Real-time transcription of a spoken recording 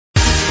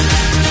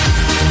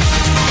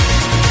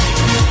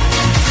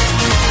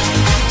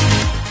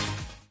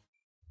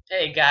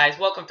Hey guys,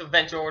 welcome to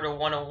Venture Order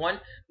 101.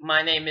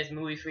 My name is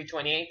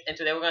Movie328, and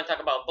today we're going to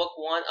talk about Book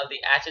 1 of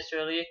the Ashes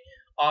Trilogy,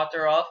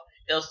 author of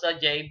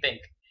Ilsa J. Bick.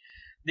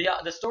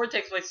 The story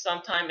takes place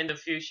sometime in the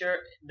future.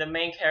 The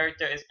main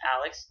character is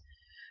Alex,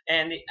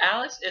 and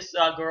Alex is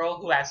a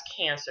girl who has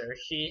cancer.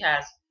 She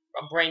has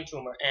a brain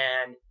tumor,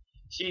 and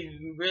she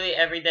really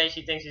every day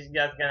she thinks she's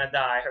just going to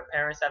die. Her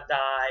parents have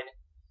died,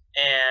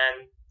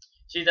 and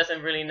she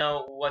doesn't really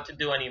know what to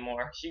do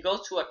anymore. She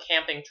goes to a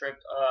camping trip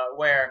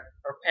where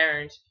her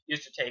parents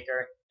used to take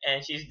her,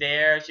 and she's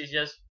there. She's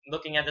just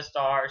looking at the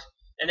stars,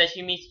 and then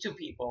she meets two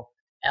people,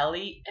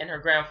 Ellie and her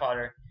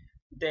grandfather.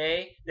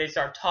 They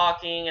start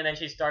talking, and then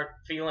she starts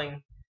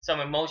feeling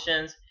some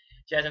emotions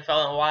she hasn't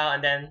felt in a while,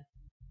 and then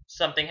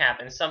something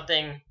happens,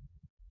 something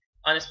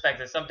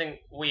unexpected, something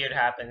weird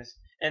happens,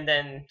 and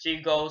then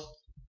she goes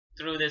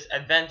through this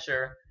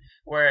adventure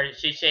where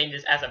she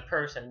changes as a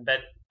person. But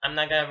I'm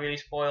not gonna really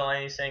spoil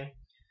anything.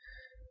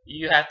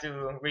 You have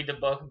to read the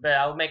book, but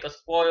I'll make a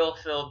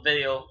spoil-filled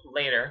video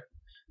later.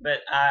 But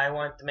I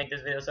want to make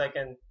this video so I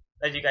can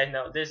let you guys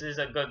know this is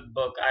a good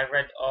book. I've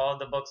read all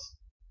the books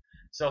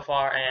so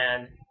far,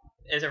 and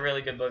it's a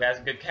really good book. It has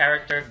good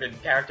character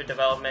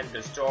development,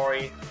 good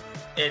story.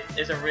 It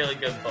is a really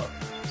good book,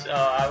 so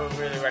I would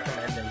really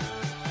recommend it.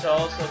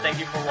 So thank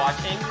you for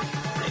watching.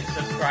 Please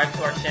subscribe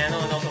to our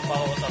channel and also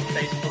follow us on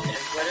Facebook and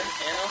Twitter.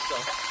 And also,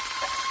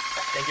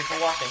 thank you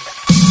for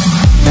watching.